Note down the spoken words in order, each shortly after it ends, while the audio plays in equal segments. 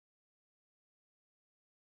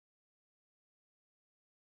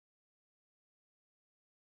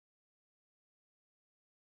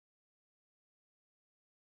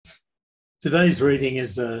Today's reading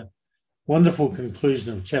is a wonderful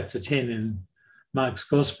conclusion of chapter 10 in Mark's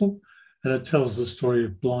Gospel, and it tells the story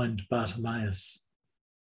of blind Bartimaeus.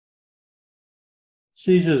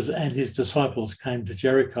 Jesus and his disciples came to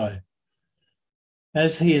Jericho.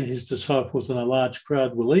 As he and his disciples and a large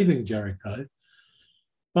crowd were leaving Jericho,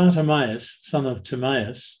 Bartimaeus, son of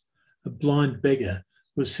Timaeus, a blind beggar,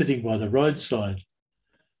 was sitting by the roadside.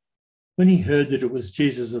 When he heard that it was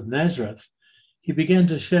Jesus of Nazareth, he began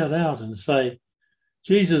to shout out and say,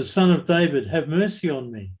 "Jesus, son of David, have mercy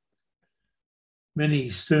on me." Many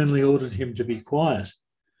sternly ordered him to be quiet.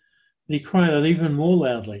 He cried out even more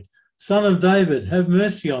loudly, "Son of David, have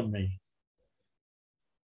mercy on me."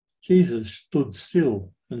 Jesus stood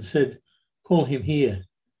still and said, "Call him here."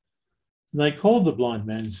 And they called the blind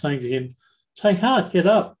man, saying to him, "Take heart, get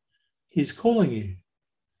up, he's calling you."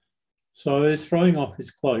 So, throwing off his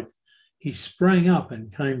cloak, he sprang up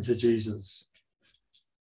and came to Jesus.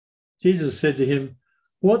 Jesus said to him,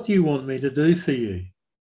 "What do you want me to do for you?"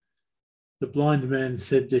 The blind man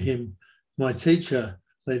said to him, "My teacher,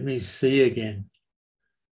 let me see again."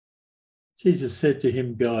 Jesus said to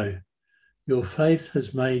him, "Go, your faith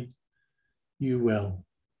has made you well."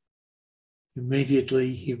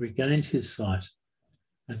 Immediately he regained his sight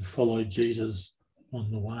and followed Jesus on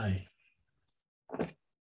the way.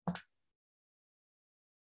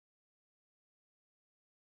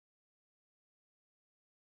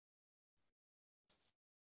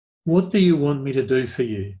 What do you want me to do for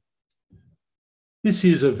you? This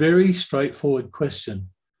is a very straightforward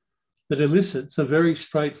question that elicits a very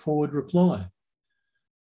straightforward reply.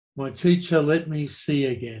 My teacher, let me see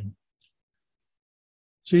again.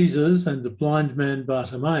 Jesus and the blind man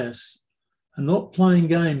Bartimaeus are not playing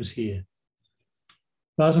games here.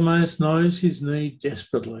 Bartimaeus knows his need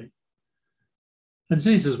desperately. And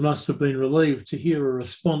Jesus must have been relieved to hear a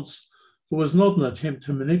response that was not an attempt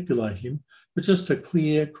to manipulate him, but just a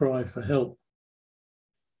clear cry for help.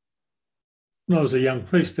 When I was a young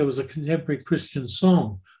priest, there was a contemporary Christian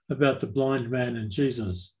song about the blind man and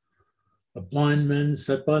Jesus. "A blind man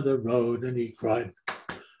sat by the road and he cried,"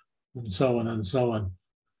 and so on and so on.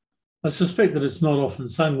 I suspect that it's not often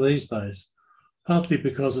sung these days, partly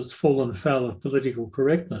because it's fallen foul of political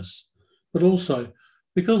correctness, but also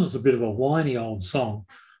because it's a bit of a whiny old song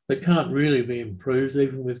that can't really be improved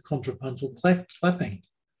even with contrapuntal clapping.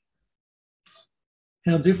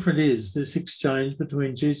 How different is this exchange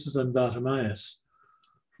between Jesus and Bartimaeus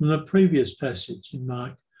from the previous passage in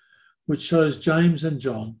Mark, which shows James and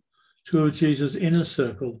John, two of Jesus' inner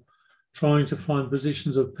circle, trying to find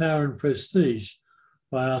positions of power and prestige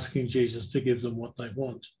by asking Jesus to give them what they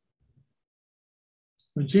want.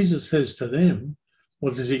 When Jesus says to them,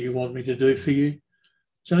 "What is it you want me to do for you?"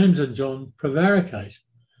 James and John prevaricate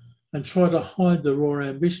and try to hide the raw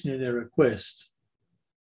ambition in their request.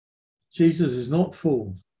 Jesus is not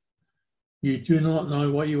fooled. "You do not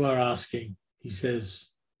know what you are asking," he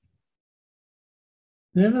says.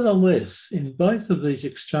 Nevertheless, in both of these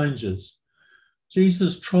exchanges,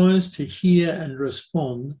 Jesus tries to hear and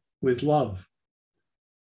respond with love.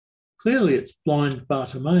 Clearly, it's blind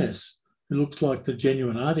Bartimaeus who looks like the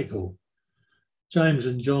genuine article. James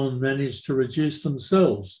and John manage to reduce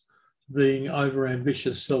themselves to being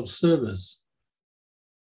over-ambitious self-servers.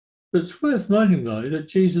 But it's worth noting, though, that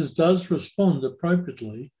Jesus does respond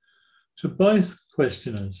appropriately to both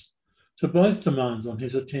questioners, to both demands on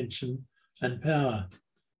his attention and power.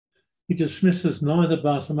 He dismisses neither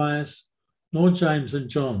Bartimaeus nor James and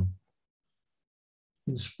John.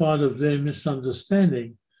 In spite of their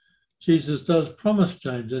misunderstanding, Jesus does promise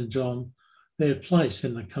James and John their place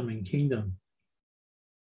in the coming kingdom.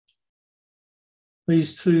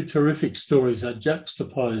 These two terrific stories are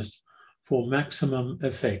juxtaposed for maximum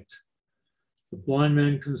effect. The blind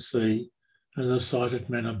man can see and the sighted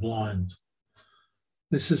men are blind.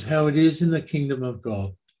 This is how it is in the kingdom of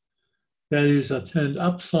God. Values are turned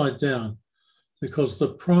upside down because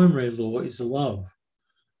the primary law is love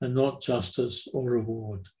and not justice or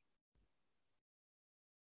reward.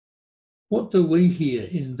 What do we hear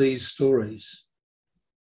in these stories?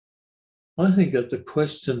 I think that the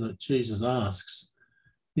question that Jesus asks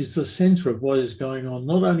is the centre of what is going on,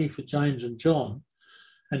 not only for James and John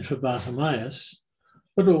and for Bartimaeus,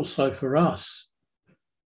 but also for us.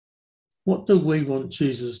 What do we want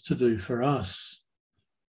Jesus to do for us?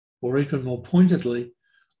 Or even more pointedly,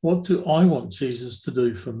 what do I want Jesus to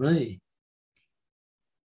do for me?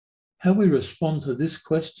 How we respond to this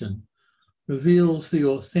question reveals the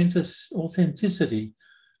authenticity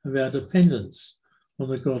of our dependence on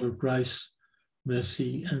the God of grace,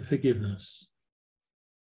 mercy, and forgiveness.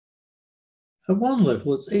 At one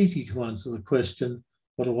level, it's easy to answer the question,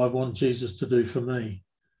 what do I want Jesus to do for me?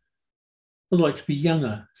 I'd like to be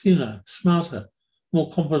younger, thinner, smarter,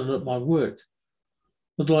 more competent at my work.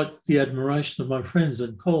 I'd like the admiration of my friends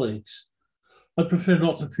and colleagues. I'd prefer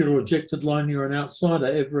not to feel rejected, lonely, or an outsider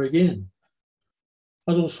ever again.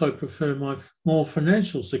 I'd also prefer more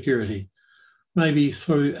financial security, maybe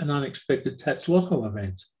through an unexpected tax lotto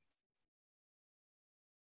event.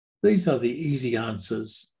 These are the easy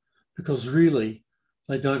answers because really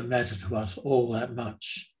they don't matter to us all that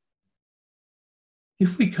much.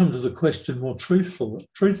 If we come to the question more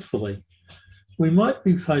truthfully, we might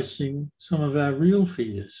be facing some of our real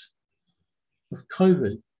fears of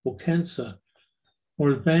COVID or cancer or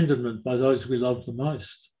abandonment by those we love the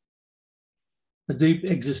most, a deep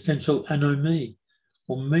existential anomie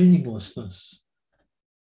or meaninglessness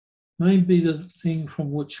may be the thing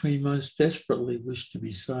from which we most desperately wish to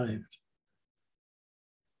be saved.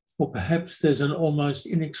 Or perhaps there's an almost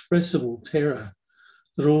inexpressible terror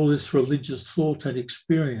that all this religious thought and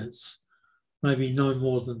experience may be no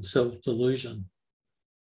more than self-delusion.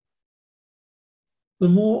 The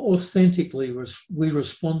more authentically we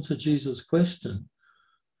respond to Jesus' question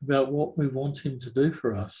about what we want him to do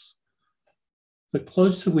for us, the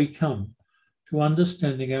closer we come to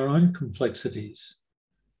understanding our own complexities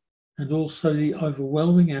and also the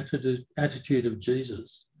overwhelming attitude of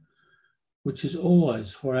Jesus, which is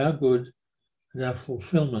always for our good and our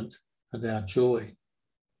fulfillment and our joy.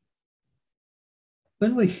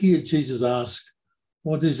 When we hear Jesus ask,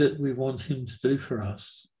 what is it we want him to do for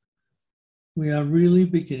us? We are really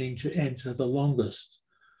beginning to enter the longest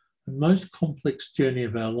and most complex journey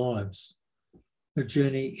of our lives, a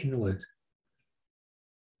journey inward.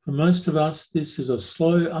 For most of us, this is a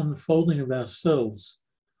slow unfolding of ourselves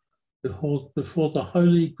before the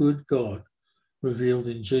holy, good God revealed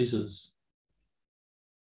in Jesus.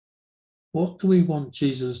 What do we want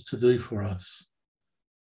Jesus to do for us?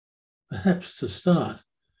 Perhaps to start,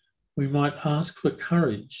 we might ask for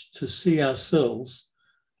courage to see ourselves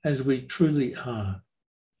as we truly are,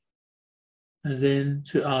 and then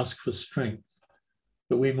to ask for strength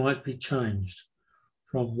that we might be changed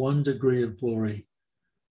from one degree of glory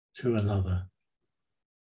to another.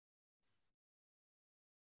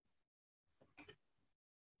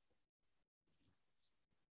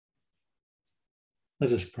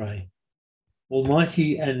 Let us pray.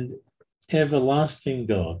 Almighty and everlasting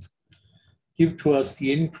God, give to us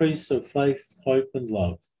the increase of faith, hope, and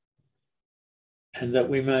love, and that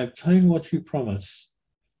we may obtain what you promise,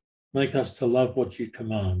 make us to love what you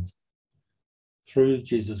command. Through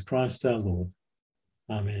Jesus Christ our Lord.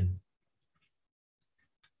 Amen.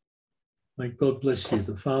 May God bless you,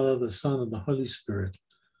 the Father, the Son, and the Holy Spirit,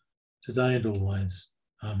 today and always.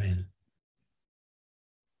 Amen.